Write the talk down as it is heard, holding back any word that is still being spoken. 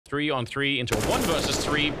3-on-3 into a 1 versus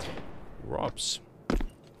 3. ropz,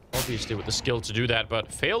 obviously with the skill to do that,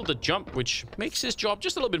 but failed the jump, which makes his job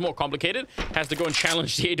just a little bit more complicated. Has to go and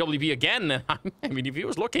challenge the AWB again. I mean, if he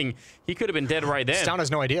was looking, he could have been dead right there. Stown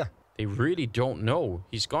has no idea. They really don't know.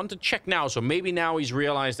 He's gone to check now, so maybe now he's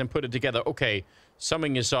realized and put it together. Okay,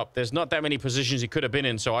 something is up. There's not that many positions he could have been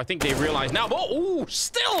in, so I think they realize now. Oh,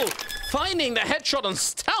 still finding the headshot on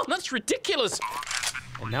Stown. That's ridiculous.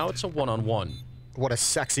 And now it's a one-on-one. What a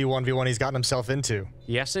sexy 1v1 he's gotten himself into.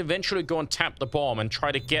 He has to eventually go and tap the bomb and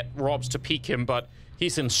try to get ropz to peek him, but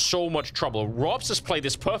he's in so much trouble. ropz has played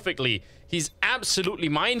this perfectly. He's absolutely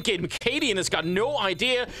mind-gamed Katie and has got no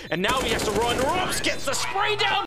idea, and now he has to run. ropz gets the spray down.